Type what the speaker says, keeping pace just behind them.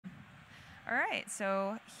All right,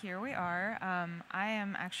 so here we are. I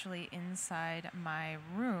am actually inside my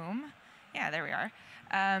room. Yeah, there we are.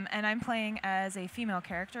 And I'm playing as a female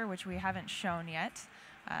character, which we haven't shown yet.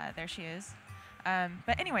 There she is.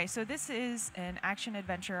 But anyway, so this is an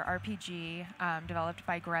action-adventure RPG developed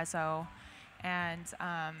by Grezzo. And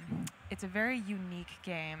it's a very unique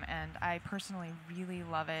game, and I personally really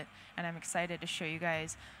love it. And I'm excited to show you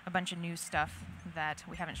guys a bunch of new stuff that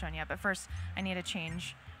we haven't shown yet. But first, I need to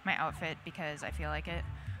change my outfit because I feel like it.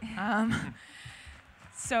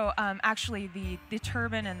 So actually, the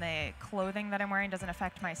turban and the clothing that I'm wearing doesn't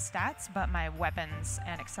affect my stats, but my weapons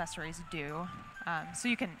and accessories do. So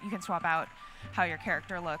you can swap out how your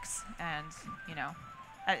character looks, and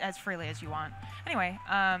as freely as you want. Anyway,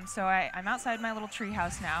 so I'm outside my little tree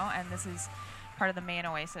house now, and this is part of the main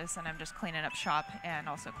Oasis, and I'm just cleaning up shop and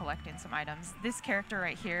also collecting some items. This character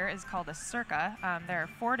right here is called a Circa. There are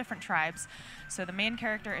 4 different tribes. So the main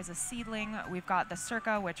character is a seedling. We've got the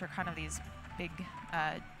Circa, which are kind of these big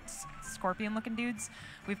scorpion-looking dudes.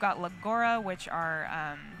 We've got Lagora, which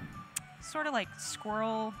are sort of like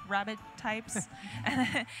squirrel rabbit types.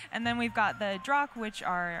 And then we've got the Drak, which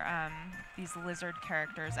are these lizard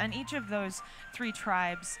characters. And each of those 3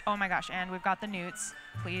 tribes, oh my gosh, and we've got the newts.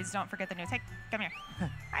 Please don't forget the newts. Hey, come here.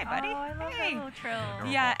 Hi, buddy. Oh, I love that little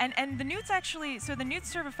trill. Yeah, and the newts actually, so the newts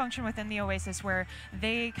serve a function within the Oasis where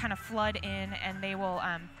they kind of flood in and they will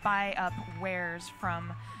buy up wares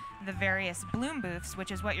from the various bloom booths,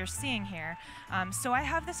 which is what you're seeing here. So I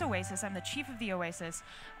have this Oasis. I'm the chief of the Oasis.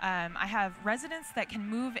 I have residents that can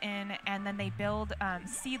move in, and then they build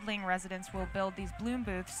seedling residents will build these bloom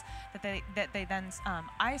booths that they then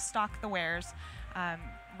I stock the wares.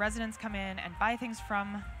 Residents come in and buy things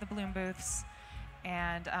from the bloom booths,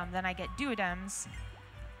 and then I get duodems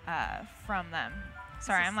from them.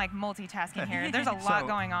 Sorry, I'm like multitasking here. There's a lot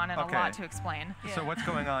going on and a lot to explain. Yeah. So what's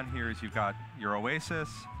going on here is you've got your Oasis,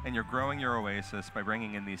 and you're growing your Oasis by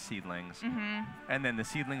bringing in these seedlings. And then the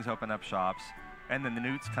seedlings open up shops, and then the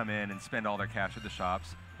newts come in and spend all their cash at the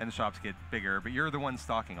shops, and the shops get bigger, but you're the one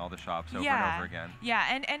stocking all the shops over and over again. Yeah,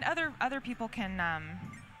 and other people can,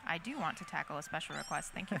 I do want to tackle a special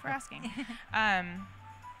request. Thank you for asking.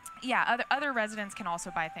 Yeah, other residents can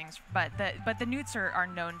also buy things, but the newts are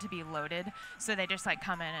known to be loaded, so they just like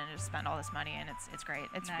come in and just spend all this money, and it's great.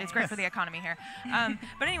 It's great for the economy here.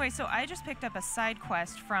 But anyway, so I just picked up a side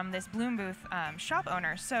quest from this bloom booth shop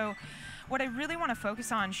owner. So what I really want to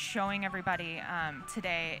focus on showing everybody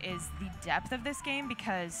today is the depth of this game,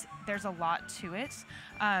 because there's a lot to it.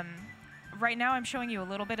 Right now I'm showing you a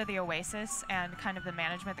little bit of the Oasis and kind of the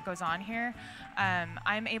management that goes on here.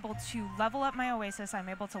 I'm able to level up my Oasis, I'm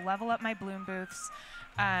able to level up my bloom booths,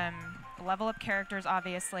 level up characters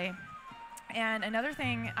obviously. And another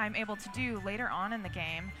thing I'm able to do later on in the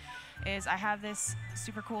game is I have this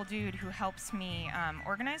super cool dude who helps me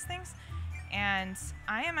organize things. And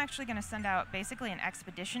I am actually going to send out basically an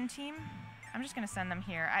expedition team. I'm just going to send them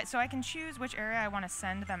here. So I can choose which area I want to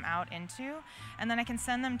send them out into, and then I can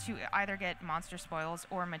send them to either get monster spoils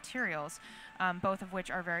or materials, both of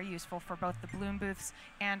which are very useful for both the bloom booths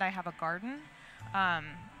and I have a garden.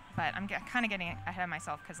 But I'm kind of getting ahead of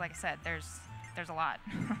myself because, like I said, there's a lot.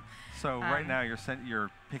 So right now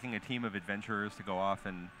you're picking a team of adventurers to go off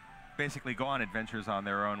and basically go on adventures on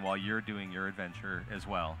their own while you're doing your adventure as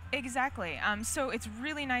well. Exactly. So it's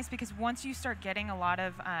really nice because once you start getting a lot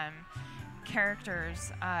of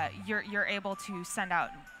characters, you're able to send out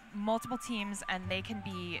multiple teams, and they can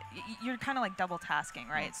be, you're kind of like double tasking,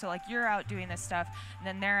 right? So like you're out doing this stuff, and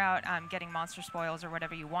then they're out getting monster spoils or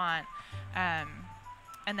whatever you want,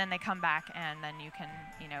 and then they come back, and then you can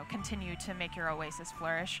continue to make your Oasis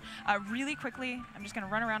flourish. Really quickly, I'm just going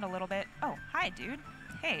to run around a little bit. Oh, hi, dude.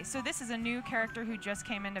 Hey, so this is a new character who just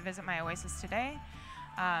came in to visit my Oasis today.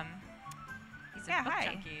 He's a book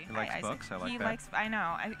junkie. He likes books. I like that. I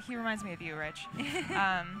know. He reminds me of you, Rich.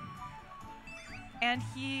 And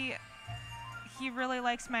he really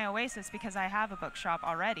likes my Oasis because I have a bookshop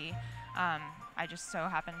already. I just so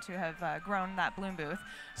happen to have grown that bloom booth.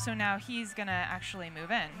 So now he's going to actually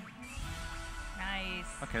move in. Nice.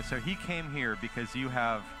 Okay, so he came here because you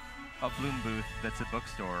have a bloom booth that's a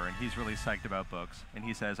bookstore, and he's really psyched about books. And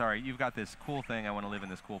he says, all right, you've got this cool thing. I want to live in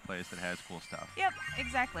this cool place that has cool stuff. Yep,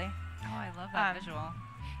 exactly. Oh, I love that visual.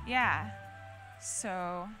 Yeah.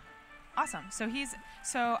 So awesome.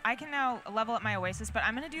 So I can now level up my Oasis, but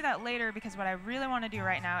I'm going to do that later because what I really want to do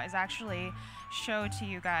right now is actually show to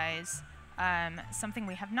you guys something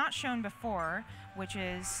we have not shown before, which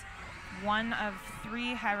is one of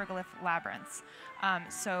 3 hieroglyph labyrinths.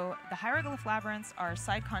 So the hieroglyph labyrinths are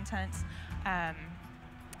side content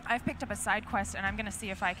I've picked up a side quest, and I'm going to see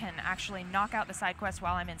if I can actually knock out the side quest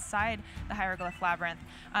while I'm inside the hieroglyph labyrinth.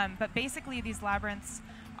 But basically, these labyrinths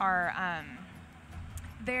are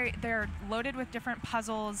they're loaded with different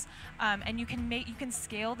puzzles, and you can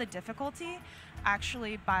scale the difficulty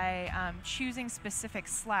actually by choosing specific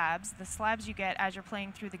slabs. The slabs you get as you're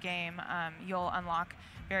playing through the game, you'll unlock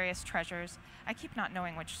various treasures. I keep not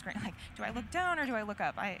knowing which screen. Like, do I look down or do I look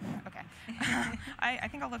up? Okay. I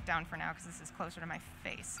think I'll look down for now because this is closer to my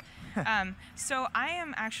face. So I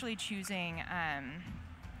am actually choosing.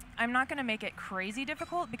 I'm not going to make it crazy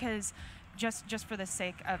difficult because just for the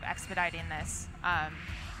sake of expediting this.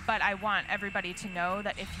 But I want everybody to know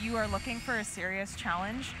that if you are looking for a serious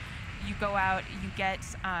challenge, you go out, you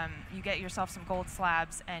get yourself some gold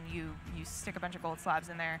slabs, and you stick a bunch of gold slabs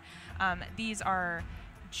in there. These are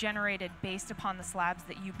generated based upon the slabs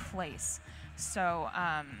that you place. So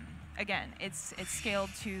again, it's scaled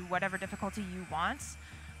to whatever difficulty you want.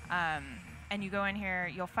 And you go in here,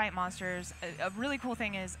 you'll fight monsters. A really cool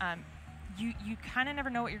thing is you kind of never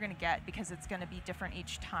know what you're going to get because it's going to be different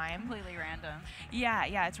each time. Completely random.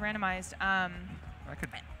 Yeah, it's randomized. I could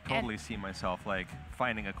totally see myself like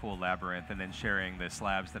finding a cool labyrinth and then sharing the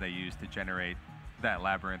slabs that I use to generate that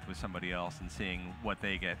labyrinth with somebody else and seeing what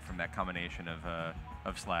they get from that combination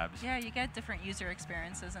of slabs. Yeah, you get different user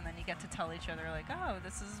experiences, and then you get to tell each other like, oh,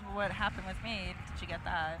 this is what happened with me. Did you get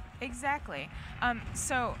that? Exactly.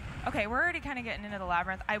 So, okay, we're already kind of getting into the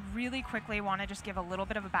labyrinth. I really quickly want to just give a little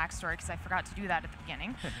bit of a backstory because I forgot to do that at the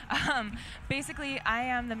beginning. Basically, I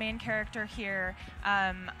am the main character here.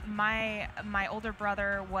 My older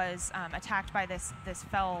brother was attacked by this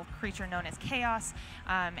fell creature known as Chaos.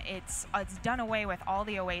 It's done away with all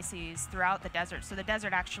the oases throughout the desert. So the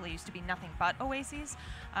desert actually used to be nothing but oases.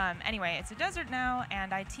 Anyway, it's a desert now,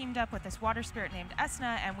 and I teamed up with this water spirit named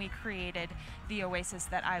Esna, and we created the oasis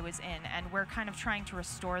that I was in. And we're kind of trying to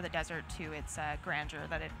restore the desert to its grandeur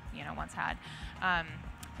that it once had.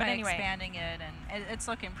 But by anyway, expanding it, and it's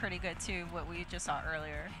looking pretty good too, what we just saw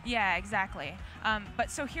earlier. Yeah, exactly. But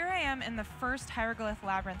so here I am in the first hieroglyph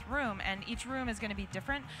labyrinth room, and each room is going to be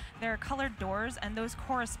different. There are colored doors, and those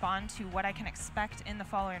correspond to what I can expect in the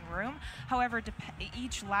following room. However,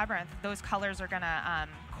 each labyrinth, those colors are going to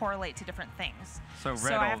correlate to different things. So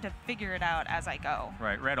I have to figure it out as I go.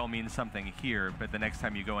 Right, red will mean something here, but the next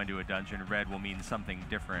time you go into a dungeon, red will mean something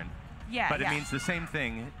different. Yeah, but it means the same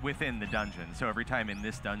thing within the dungeon. So every time in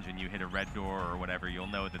this dungeon you hit a red door or whatever, you'll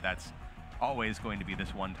know that that's always going to be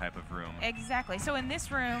this one type of room. Exactly. So in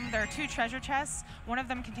this room, there are 2 treasure chests. One of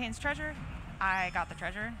them contains treasure. I got the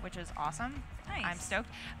treasure, which is awesome. Nice. I'm stoked.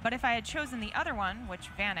 But if I had chosen the other one, which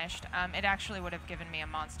vanished, it actually would have given me a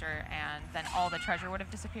monster, and then all the treasure would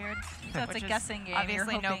have disappeared. So it's a guessing game.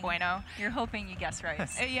 Obviously, no bueno. You're hoping you guess right.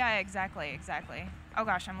 Yeah, exactly. Oh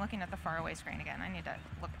gosh, I'm looking at the faraway screen again. I need to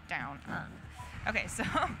look down. Okay, so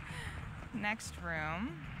next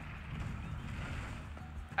room.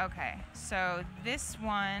 Okay, so this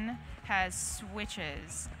one has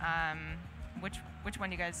switches. Which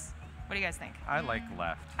one do you guys? What do you guys think? I like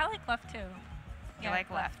left. I like left too. You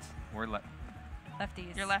like left? We're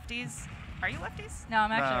lefties. You're lefties? Are you lefties? No,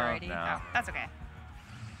 I'm actually righty. No. Oh, that's okay.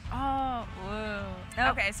 Oh, whoa.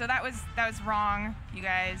 Nope. Okay, so that was wrong, you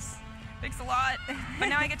guys. Thanks a lot. But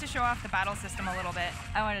now I get to show off the battle system a little bit.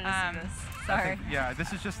 I wanted to see this. Sorry. Yeah,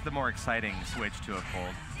 this is just the more exciting switch to have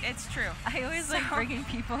pulled. It's true. I always like bringing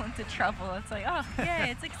people into trouble. It's like, oh, yay,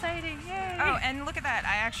 it's exciting, yay. Oh, and look at that.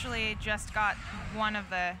 I actually just got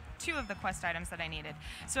 2 of the quest items that I needed.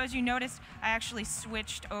 So as you noticed, I actually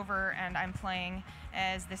switched over, and I'm playing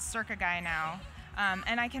as this Circa guy now.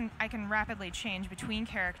 And I can rapidly change between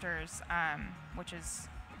characters, which is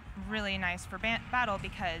really nice for battle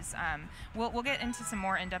because we'll get into some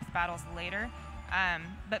more in-depth battles later.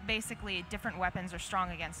 But basically, different weapons are strong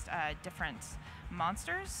against different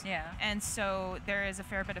monsters. Yeah. And so there is a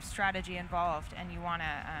fair bit of strategy involved, and you want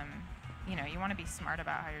to be smart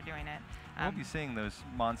about how you're doing it. We'll be seeing those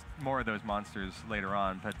more of those monsters later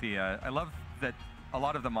on. But I love that a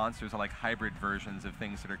lot of the monsters are like hybrid versions of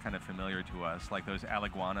things that are kind of familiar to us, like those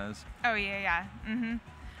aliguanas. Oh yeah. Mm-hmm.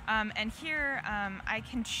 And here, I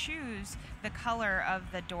can choose the color of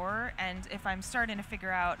the door, and if I'm starting to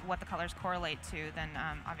figure out what the colors correlate to, then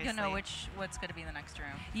obviously... You'll know what's going to be the next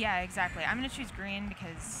room. Yeah, exactly. I'm going to choose green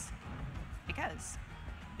because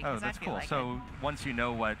oh, that's cool. Like so once you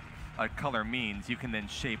know what a color means, you can then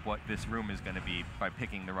shape what this room is going to be by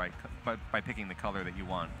picking by picking the color that you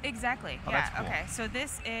want. Exactly. Oh, yeah. that's cool. Okay. So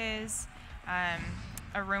this is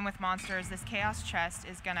a room with monsters. This chaos chest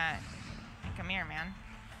is gonna come here, man.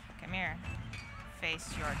 Come here.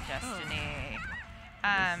 Face your destiny.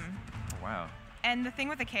 Oh, wow. And the thing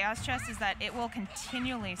with the Chaos Chest is that it will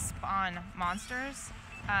continually spawn monsters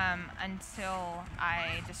until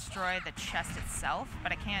I destroy the chest itself,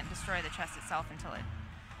 but I can't destroy the chest itself until it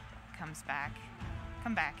comes back.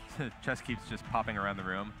 Come back. The chest keeps just popping around the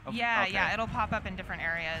room? Oh, yeah, okay. yeah, it'll pop up in different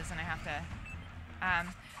areas, and I have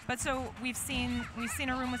to... but so we've seen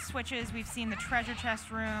a room with switches, we've seen the treasure chest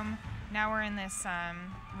room, now we're in this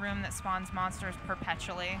room that spawns monsters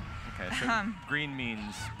perpetually. Okay, so green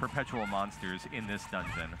means perpetual monsters in this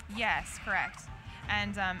dungeon. Yes, correct.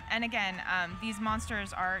 And again, these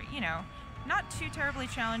monsters are, you know, not too terribly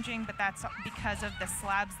challenging, but that's because of the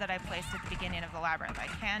slabs that I placed at the beginning of the labyrinth. I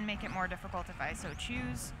can make it more difficult if I so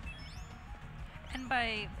choose. And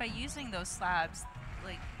by using those slabs,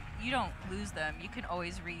 like, you don't lose them. You can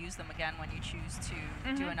always reuse them again when you choose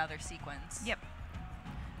to do another sequence. Yep.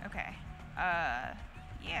 Okay.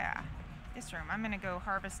 Yeah. This room. I'm going to go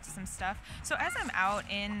harvest some stuff. So as I'm out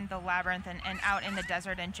in the labyrinth and out in the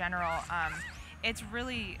desert in general, it's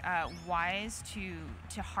really wise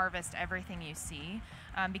to harvest everything you see,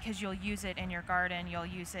 because you'll use it in your garden, you'll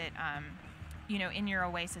use it you know, in your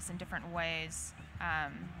oasis in different ways.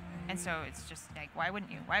 And so it's just like, why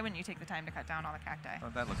wouldn't you? Why wouldn't you take the time to cut down all the cacti? Oh,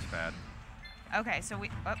 that looks bad. Okay, so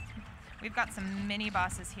we've got some mini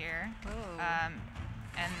bosses here.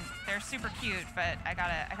 And they're super cute, but I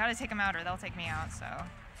gotta take them out or they'll take me out, so.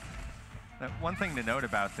 One thing to note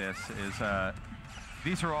about this is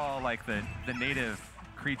these are all like the native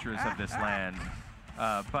creatures of this land,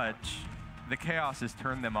 but the chaos has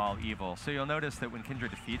turned them all evil. So you'll notice that when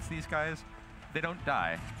Kindred defeats these guys, they don't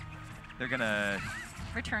die. They're gonna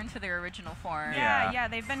return to their original form. Yeah,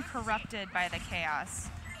 they've been corrupted by the chaos.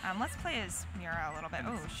 Let's play as Mira a little bit.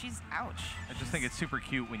 Oh, she's ouch. I just think it's super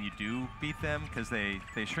cute when you do beat them because they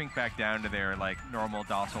shrink back down to their like normal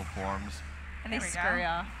docile forms. And they scurry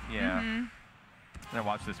off. Yeah. And then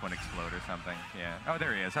watch this one explode or something. Yeah. Oh,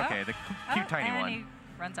 there he is. Okay, the cute tiny and one. He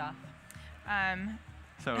runs off.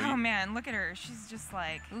 So oh man, look at her. She's just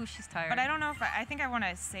like. Ooh, she's tired. But I don't know if I think I want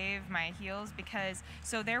to save my heals because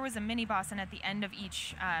so there was a mini boss, and at the end of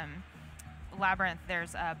each labyrinth,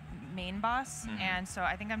 there's a main boss, and so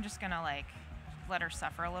I think I'm just gonna like let her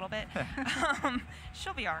suffer a little bit.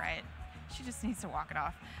 She'll be all right. She just needs to walk it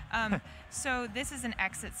off. So this is an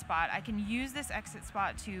exit spot. I can use this exit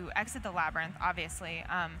spot to exit the labyrinth, obviously,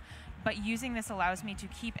 but using this allows me to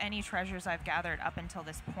keep any treasures I've gathered up until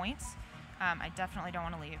this point. I definitely don't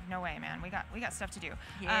want to leave. No way, man. We got stuff to do.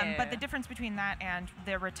 Yeah. But the difference between that and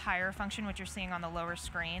the retire function, which you're seeing on the lower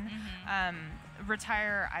screen,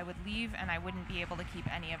 retire, I would leave and I wouldn't be able to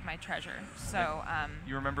keep any of my treasure. So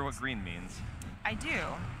you remember what green means? I do.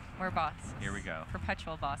 We're bosses. Here we go.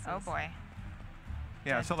 Perpetual bosses. Oh boy.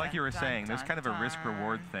 Yeah. So like you were saying, there's kind of a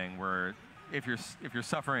risk-reward thing where if you're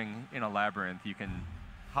suffering in a labyrinth, you can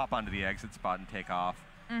hop onto the exit spot and take off.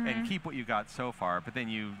 And keep what you got so far, but then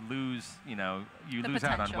you lose, lose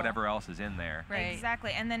out on whatever else is in there. Right.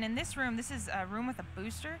 Exactly. And then in this room, this is a room with a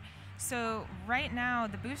booster. So right now,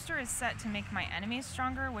 the booster is set to make my enemies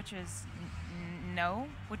stronger, which is no.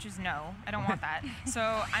 I don't want that. So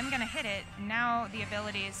I'm going to hit it. Now the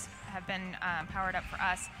abilities have been powered up for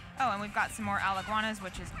us. Oh, and we've got some more alaguanas,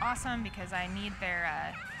 which is awesome because I need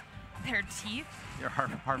their teeth. You're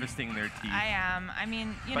harvesting their teeth. I am. I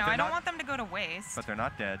mean, I don't want them to go to waste. But they're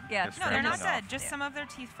not dead. Yeah. No, they're not dead. Just some of their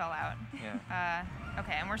teeth fell out. Yeah.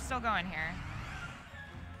 Okay, and we're still going here.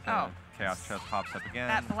 So Chaos Chest pops up again.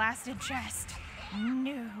 That blasted chest.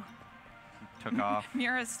 No. Took off.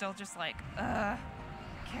 Mira's still just like,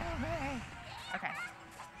 kill me. Okay.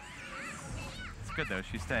 It's good though.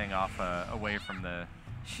 She's staying off away from the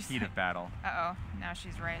heat of battle. Uh-oh. Now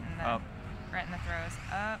she's right in the throes.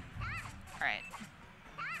 All right.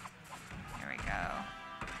 Here we go.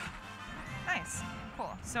 Nice. Cool.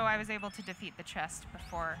 So I was able to defeat the chest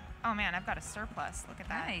before. Oh man, I've got a surplus. Look at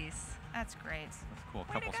that. Nice. That's great. That's cool.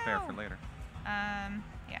 A couple spare for later.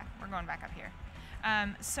 Yeah, we're going back up here.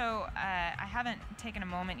 So I haven't taken a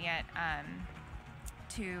moment yet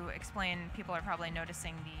to explain. People are probably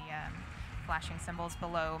noticing the flashing symbols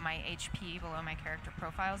below my HP, below my character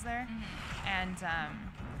profiles there. And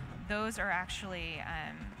those are actually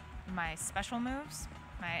my special moves.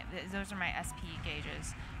 Those are my SP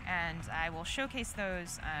gauges, and I will showcase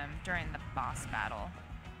those during the boss battle.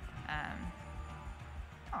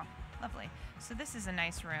 Oh, lovely. So this is a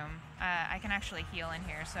nice room. I can actually heal in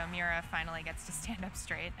here, so Mira finally gets to stand up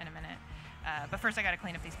straight in a minute. But first I gotta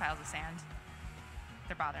clean up these piles of sand.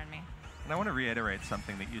 They're bothering me. And I want to reiterate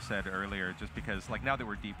something that you said earlier, just because like now that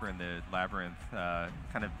we're deeper in the labyrinth,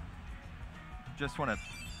 kind of just want to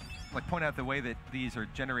like point out the way that these are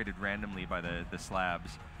generated randomly by the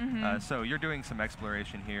slabs. So you're doing some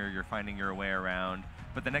exploration here, you're finding your way around,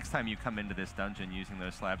 but the next time you come into this dungeon using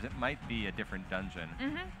those slabs, it might be a different dungeon.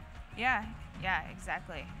 Yeah,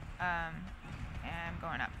 exactly. And I'm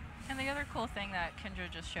going up. And the other cool thing that Kendra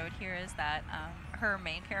just showed here is that her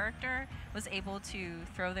main character was able to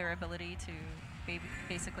throw their ability to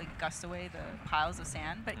basically gust away the piles of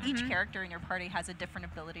sand, but each character in your party has a different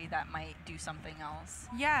ability that might do something else.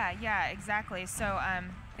 Yeah, exactly. So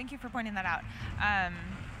thank you for pointing that out.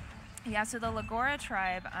 Yeah, so the Lagora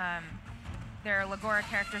tribe, they're Lagora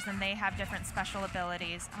characters and they have different special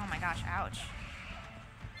abilities. Oh my gosh, ouch.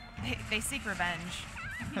 They seek revenge.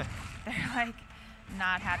 They're like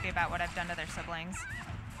not happy about what I've done to their siblings.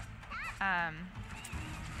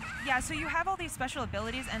 Yeah, so you have all these special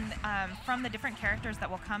abilities and from the different characters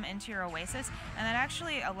that will come into your oasis, and that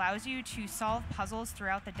actually allows you to solve puzzles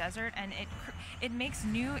throughout the desert, and it makes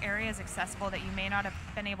new areas accessible that you may not have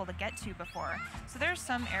been able to get to before. So there's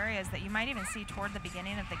some areas that you might even see toward the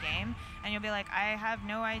beginning of the game, and you'll be like, I have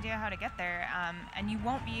no idea how to get there, and you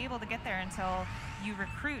won't be able to get there until you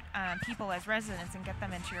recruit people as residents and get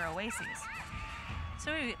them into your oases.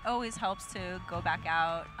 So it always helps to go back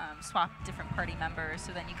out, swap different party members,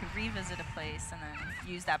 so then you could revisit a place and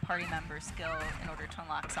then use that party member skill in order to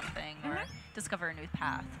unlock something or discover a new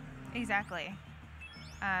path. Exactly.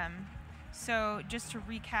 So just to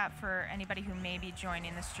recap for anybody who may be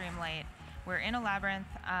joining the stream late, we're in a labyrinth,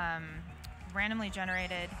 randomly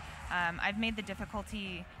generated. I've made the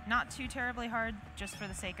difficulty not too terribly hard, just for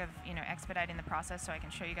the sake of expediting the process, so I can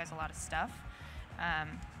show you guys a lot of stuff.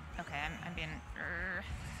 Okay, I'm being.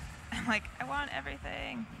 I'm like, I want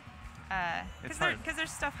everything. Because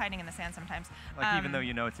there's stuff hiding in the sand sometimes. Like even though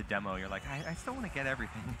you know it's a demo, you're like, I still want to get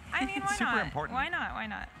everything. I mean, why super not? important. Why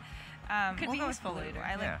not? Could we'll be go with useful blue. later.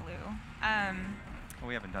 I like blue. Well,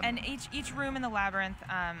 we haven't done. And each room in the labyrinth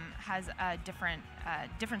has a different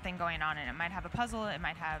thing going on, and it might have a puzzle, it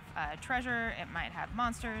might have treasure, it might have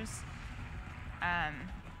monsters.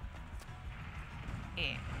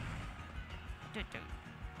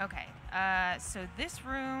 Okay, so this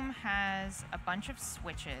room has a bunch of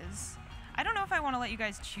switches. I don't know if I want to let you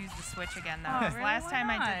guys choose the switch again, though. Oh, really? Last time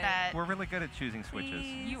I did that, We're really good at choosing switches.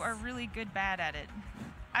 Please. you are really bad at it.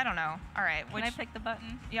 I don't know. All right, Can I pick the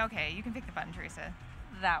button? Yeah, okay, you can pick the button, Teresa.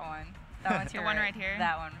 That one. That one's The one right here?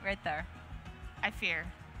 That one, right there. I fear.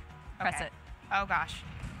 Press Okay. it. Oh gosh.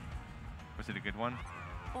 Was it a good one?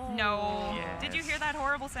 No. Yes. Did you hear that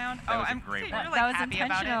horrible sound? That was a I'm great you're one. like that was happy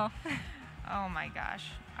intentional. about it. Oh my gosh.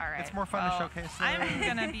 All right. It's more fun to showcase the- I'm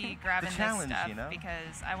gonna be grabbing challenge, this stuff you know?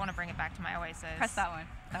 because I want to bring it back to my oasis. Press that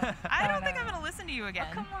one. I don't think I'm gonna listen to you again.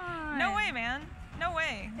 Oh, come on. No way, man. No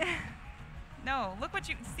way. No. Look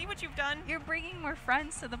see what you've done. You're bringing more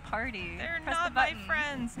friends to the party. They're Press not the my button.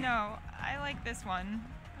 friends. No. I like this one.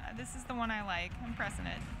 This is the one I like. I'm pressing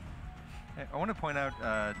it. I want to point out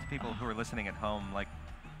to people who are listening at home, like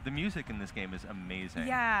the music in this game is amazing.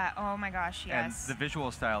 Yeah. Oh my gosh. Yes. And the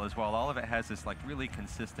visual style as well. All of it has this like really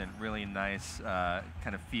consistent, really nice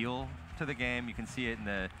kind of feel to the game. You can see it in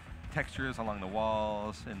the textures along the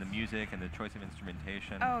walls, in the music, and the choice of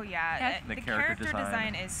instrumentation. Oh yeah, The the character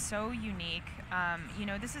design is so unique.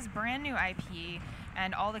 This is brand new IP,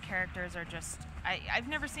 and all the characters are just. I've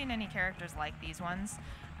never seen any characters like these ones,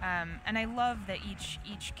 and I love that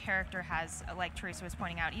each character has, like Teresa was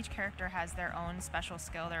pointing out, each character has their own special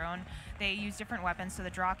skill, their own. They use different weapons. So the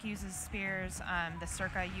Drakh uses spears. The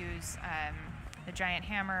Circa use. The giant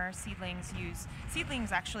hammer.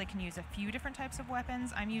 Seedlings actually can use a few different types of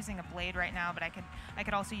weapons. I'm using a blade right now, but I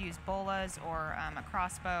could also use bolas or a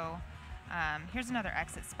crossbow. Here's another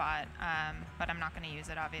exit spot, but I'm not going to use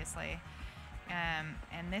it obviously.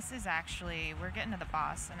 And this is actually, we're getting to the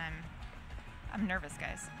boss, and I'm nervous,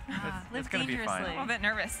 guys. Live it's gonna be fine. dangerously. A little bit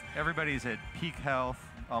nervous. Everybody's at peak health,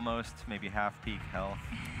 almost, maybe half peak health.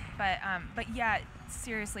 But yeah,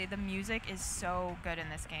 seriously, the music is so good in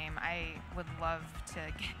this game. I would love to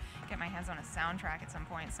get my hands on a soundtrack at some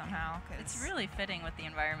point somehow. 'Cause It's really fitting with the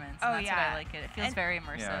environments. Oh, And that's yeah. what I like it. It feels And- very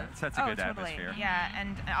immersive. Yeah, it sets a good totally. atmosphere. Yeah,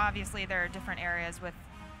 and obviously there are different areas with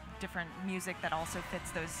different music that also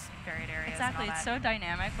fits those varied areas. Exactly. And all It's that. so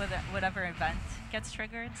dynamic with whatever event gets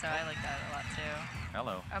triggered, so I like that a lot too.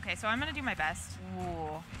 Hello. Okay, so I'm gonna do my best.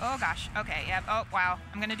 Ooh. Oh gosh. Okay. Yep. Oh wow.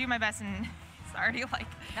 I'm gonna do my best, and it's already like.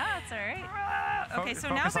 No, it's all right. Okay, so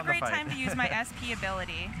Focus now's a on the great fight. time to use my SP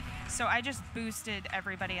ability. So I just boosted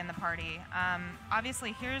everybody in the party.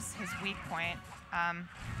 Obviously, here's his weak point.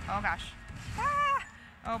 Oh gosh. Ah!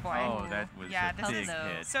 Oh boy. Oh, that was Yeah, a this big is-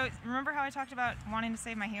 hit. So remember how I talked about wanting to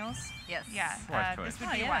save my heals? Yes. Yeah. Wise choice. This would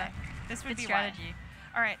Oh, be yeah. why. This would Good be strategy.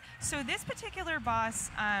 All right. So this particular boss,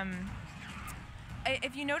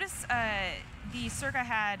 if you notice, the Circa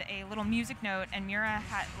had a little music note, and Mira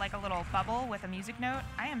had like a little bubble with a music note.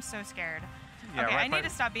 I am so scared. Yeah, okay, right, I need to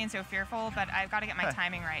stop being so fearful, but I've got to get my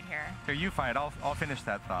timing right here. Here, you find. I'll finish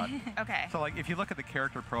that thought. Okay. So, like, if you look at the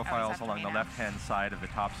character profiles after along me the now. left-hand side of the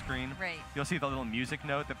top screen, Right. you'll see the little music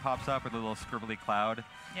note that pops up with a little scribbly cloud.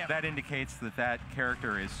 Yep. That indicates that that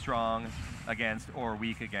character is strong against or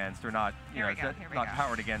weak against, or not, Here we go, not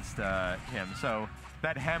powered against him. So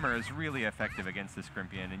that hammer is really effective against the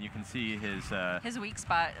Scrimpion, and you can see his weak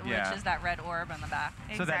spot, yeah. which is that red orb on the back.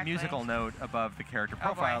 So that musical note above the character Oh,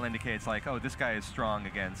 boy. profile indicates like, oh, this guy is strong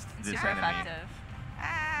against this Super enemy. effective.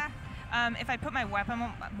 If I put my weapon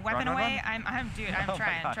Run. away, I'm dude, I'm Oh my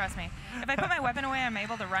trying. God. Trust me. If I put my weapon away, I'm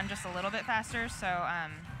able to run just a little bit faster. So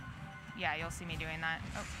yeah, you'll see me doing that.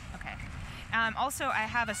 Oh, okay. Also, I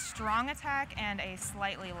have a strong attack and a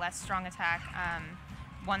slightly less strong attack.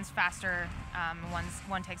 One's faster,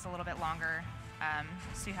 one takes a little bit longer.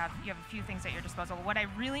 So you have a few things at your disposal. What I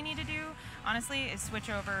really need to do, honestly, is switch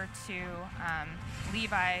over to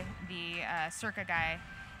Levi, the Circa guy,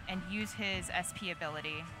 and use his SP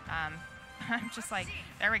ability. I'm just like,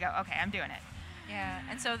 there we go. Okay, I'm doing it. Yeah,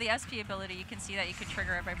 and so the SP ability, you can see that you can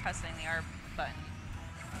trigger it by pressing the R button.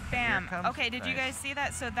 Bam. Here it comes. Okay, did you Nice. guys see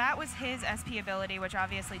that? So that was his SP ability, which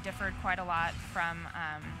obviously differed quite a lot from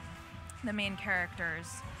the main characters.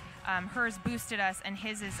 Hers boosted us, and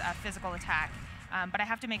his is a physical attack. But I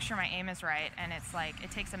have to make sure my aim is right, and it's like,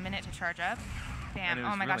 it takes a minute to charge up. Bam. And it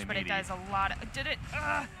was Oh my really gosh, but meaty. it does a lot. Did it?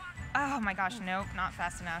 Oh my gosh, nope, not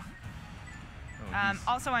fast enough. Oh, he's-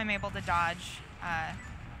 Also, I'm able to dodge.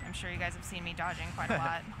 I'm sure you guys have seen me dodging quite a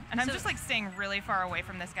lot. And I'm So- just like staying really far away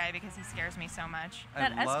from this guy because he scares me so much. I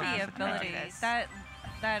That love SP this ability, attack.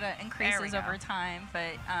 that increases go. over time,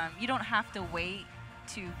 but you don't have to wait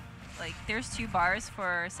to, like, there's 2 bars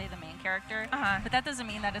for, say, the main character, but that doesn't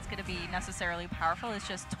mean that it's going to be necessarily powerful. It's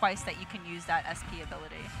just twice that you can use that SP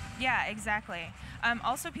ability. Yeah, exactly.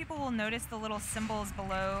 Also, people will notice the little symbols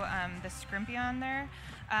below the Scrimpion there.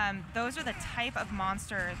 Those are the type of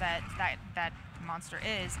monster that monster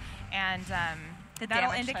is, and The that'll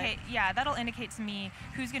damage indicate. type. Yeah, that'll indicate to me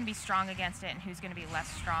who's going to be strong against it and who's going to be less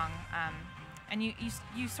strong. And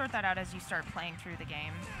you sort that out as you start playing through the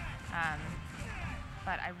game.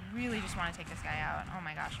 But I really just want to take this guy out. Oh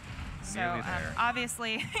my gosh. So Nearly there.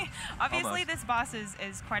 obviously Almost. this boss is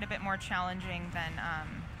quite a bit more challenging than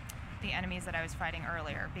the enemies that I was fighting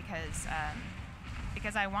earlier because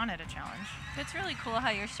I wanted a challenge. It's really cool how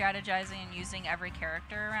you're strategizing and using every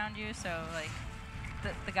character around you. So, like,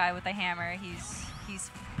 the guy with the hammer, he's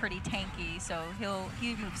pretty tanky, so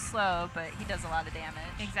he moves slow, but he does a lot of damage.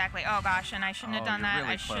 Exactly. Oh gosh, and I shouldn't have Oh, done you're that.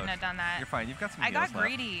 really I shouldn't close. have done that. You're fine. You've got some I heals got left.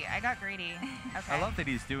 greedy. Okay. I love that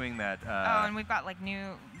he's doing that. Oh, and we've got like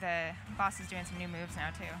the boss is doing some new moves now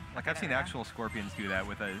too. Like Okay, I've seen there we go. actual scorpions do that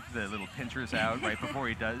with the little pinchers out right before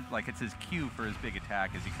he does. Like it's his cue for his big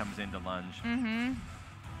attack as he comes in to lunge. Mm-hmm.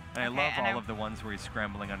 And I Okay, love and all of the ones where he's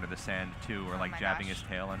scrambling under the sand too, or Oh like my jabbing gosh. his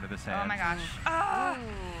tail under the sand. Oh my gosh. Oh,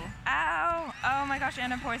 Ooh. ow. Oh my gosh,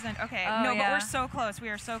 and I'm poisoned. Okay. Oh, No, but yeah. we're so close. We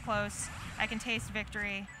are so close. I can taste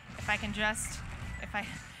victory. If I can just,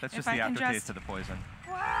 That's if just I the can aftertaste just- of the poison.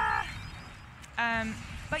 Wah!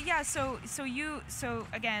 But yeah, so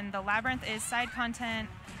again, the labyrinth is side content.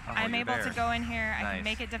 Oh, I'm you're able there. to go in here. I Nice. can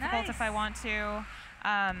make it difficult if I Nice. want to.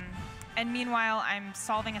 And meanwhile, I'm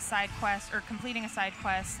solving a side quest or completing a side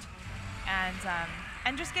quest,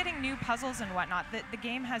 and just getting new puzzles and whatnot. The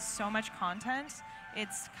game has so much content.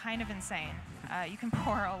 It's kind of insane. You can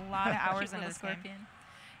pour a lot of hours Cute into little this game. scorpion.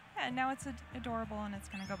 Yeah, and now it's adorable, and it's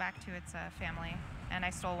going to go back to its family. And I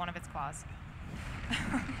stole one of its claws.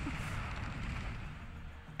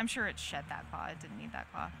 I'm sure it shed that claw. It didn't need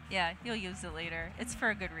that claw. Yeah, you'll use it later. It's for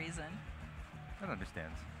a good reason. That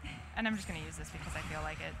understands. And I'm just going to use this because I feel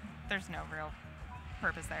like it. There's no real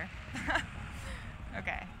purpose there.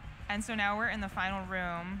 Okay. And so now we're in the final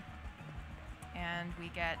room, and we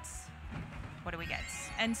get, what do we get?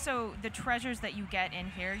 And so the treasures that you get in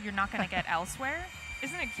here, you're not going to get elsewhere.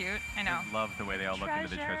 Isn't it cute? I know. I love the way they all look into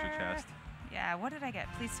the treasure chest. Yeah, what did I get?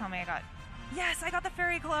 Please tell me I got. Yes, I got the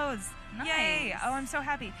fairy clothes. Yay! Nice. Oh, I'm so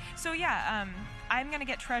happy. So yeah, I'm gonna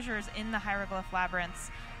get treasures in the hieroglyph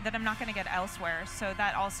labyrinths that I'm not gonna get elsewhere. So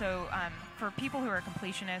that also, for people who are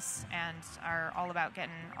completionists and are all about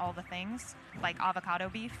getting all the things, like avocado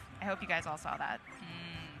beef. I hope you guys all saw that.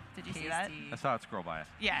 Did you see that? I saw it scroll by.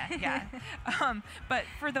 Yeah, yeah. But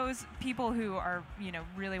for those people who are,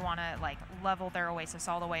 really want to like level their Oasis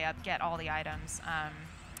all the way up, get all the items,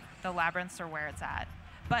 the labyrinths are where it's at.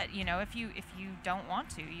 But you know, if you don't want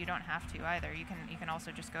to, you don't have to either. You can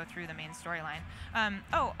also just go through the main storyline.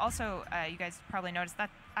 Oh, also, you guys probably noticed that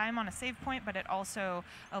I'm on a save point, but it also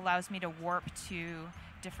allows me to warp to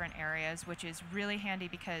different areas, which is really handy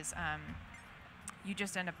because you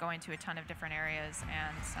just end up going to a ton of different areas,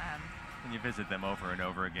 and you visit them over and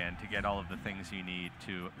over again to get all of the things you need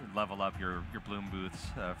to level up your bloom booths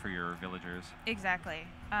for your villagers. Exactly.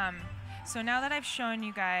 So now that I've shown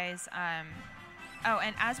you guys, oh,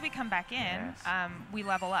 and as we come back in, yes. We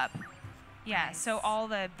level up. Yeah, Nice. so all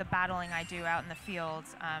the battling I do out in the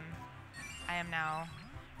fields, I am now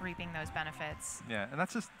reaping those benefits. Yeah, and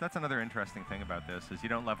that's another interesting thing about this is you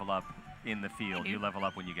don't level up in the field. You level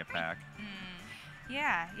up when you get back.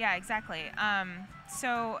 Yeah, exactly.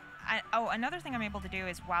 So, another thing I'm able to do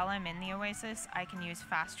is while I'm in the Oasis, I can use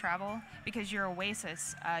fast travel because your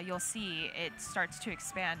Oasis, you'll see it starts to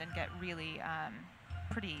expand and get really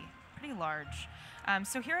pretty large.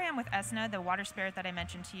 So here I am with Esna, the water spirit that I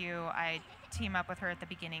mentioned to you. I team up with her at the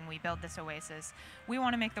beginning. We build this Oasis. We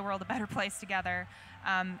want to make the world a better place together,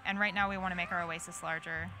 and right now we want to make our Oasis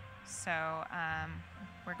larger. So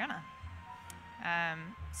we're gonna.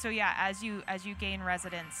 So yeah, as you gain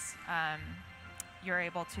residents, you're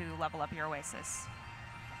able to level up your Oasis.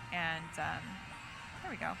 And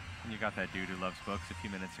there we go. And you got that dude who loves books a few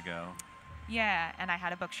minutes ago. Yeah, and I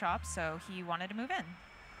had a bookshop, so he wanted to move in.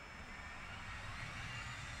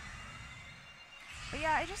 But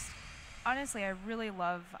yeah, honestly, I really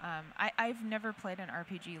love, I've never played an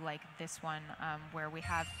RPG like this one, where we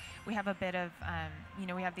have a bit of,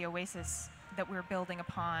 we have the Oasis that we're building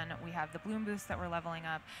upon, we have the bloom booths that we're leveling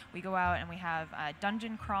up, we go out and we have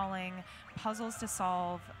dungeon crawling, puzzles to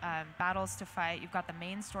solve, battles to fight. You've got the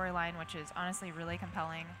main storyline, which is honestly really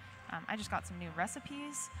compelling. I just got some new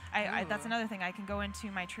recipes. That's another thing. I can go into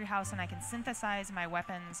my treehouse and I can synthesize my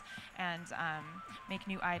weapons and make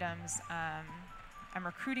new items. I'm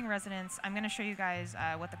recruiting residents. I'm going to show you guys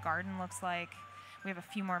what the garden looks like. We have a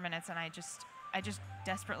few more minutes, and I just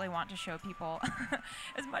desperately want to show people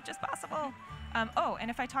as much as possible. Oh, and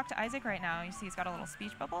if I talk to Isaac right now, you see he's got a little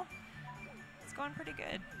speech bubble. It's going pretty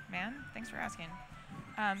good, man. Thanks for asking.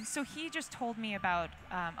 So he just told me about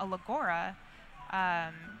a Lagora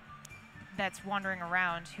that's wandering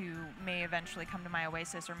around who may eventually come to my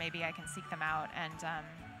Oasis, or maybe I can seek them out. And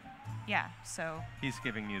yeah, so. He's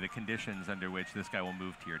giving you the conditions under which this guy will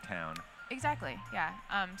move to your town. Exactly, yeah.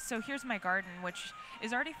 So here's my garden, which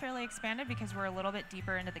is already fairly expanded because we're a little bit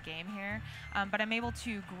deeper into the game here. But I'm able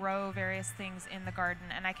to grow various things in the garden,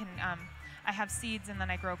 and I can, I have seeds, and then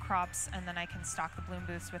I grow crops, and then I can stock the bloom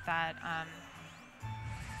booths with that.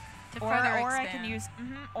 Or I can use,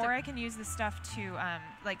 or I can use this stuff to,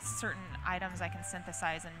 like certain items I can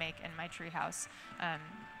synthesize and make in my treehouse.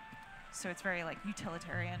 So it's very like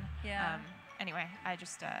utilitarian. Yeah. Anyway, I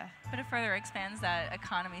just. But it further expands that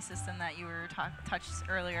economy system that you were touched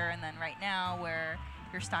earlier, and then right now where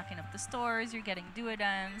you're stocking up the stores, you're getting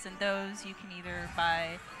duodems, and those you can either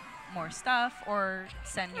buy more stuff or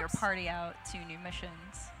send your party out to new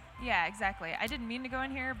missions. Yeah, exactly. I didn't mean to go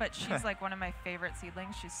in here, but she's like one of my favorite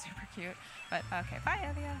seedlings. She's super cute. But okay, bye,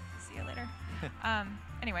 Evia. See you later.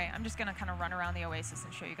 Anyway, I'm just gonna kind of run around the Oasis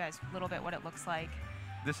and show you guys a little bit what it looks like.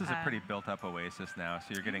 This is a pretty built-up Oasis now,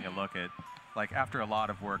 so you're getting a look at, like, after a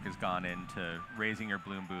lot of work has gone into raising your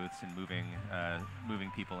bloom booths and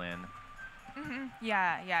moving people in.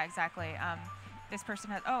 Yeah, exactly. This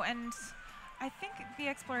person has. Oh, and I think the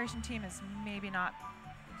exploration team is maybe not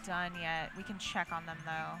done yet. We can check on them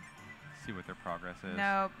though. See what their progress is.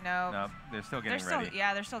 Nope. They're still getting ready.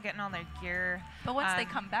 Yeah, they're still getting all their gear. But once they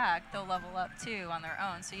come back, they'll level up too on their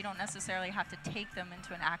own, so you don't necessarily have to take them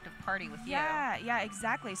into an active party with you. Yeah,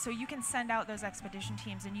 exactly. So you can send out those expedition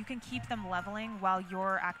teams and you can keep them leveling while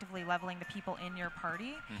you're actively leveling the people in your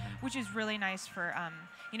party, which is really nice for,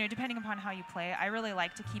 depending upon how you play. I really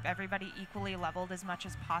like to keep everybody equally leveled as much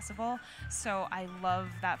as possible. So I love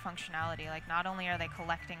that functionality. Like, not only are they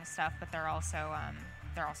collecting stuff, but they're also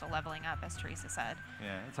leveling up, as Teresa said.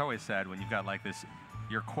 Yeah, it's always sad when you've got like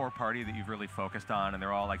your core party that you've really focused on, and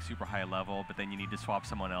they're all like super high level, but then you need to swap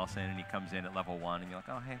someone else in, and he comes in at level 1, and you're like,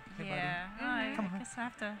 oh, hey buddy. I guess I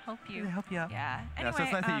have to help you. Help you out. Yeah. Anyway, so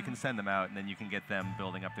it's nice that you can send them out, and then you can get them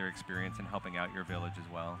building up their experience and helping out your village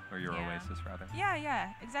as well, or your Oasis rather.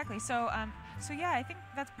 Yeah, exactly. So, yeah, I think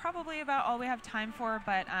that's probably about all we have time for.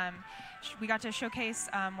 But we got to showcase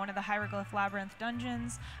one of the Hieroglyph Labyrinth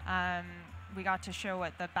dungeons. We got to show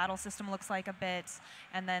what the battle system looks like a bit,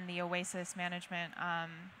 and then the Oasis management.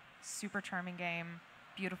 Super charming game.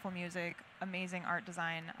 beautiful music, amazing art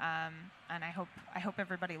design, and I hope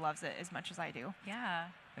everybody loves it as much as I do. Yeah.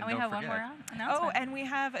 And we don't have one forget- more announcement. Oh, and we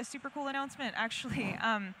have a super cool announcement, actually.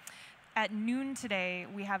 At noon today,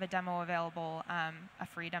 we have a demo available, a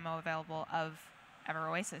free demo available of Ever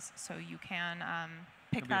Oasis, so you can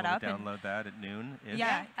pick You'll be that able up. to download that at noon.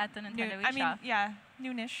 Yeah, at the Nintendo Week I mean, shop. yeah,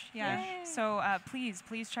 noonish. Yeah. Yay. So please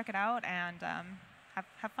check it out and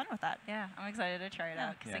have fun with that. Yeah, I'm excited to try it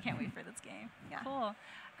out because Yeah. I can't wait for this game. Yeah. Cool. All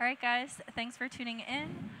right, guys, thanks for tuning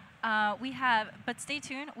in. But stay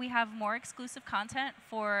tuned. We have more exclusive content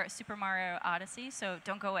for Super Mario Odyssey, so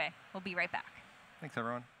don't go away. We'll be right back. Thanks,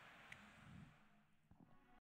 everyone.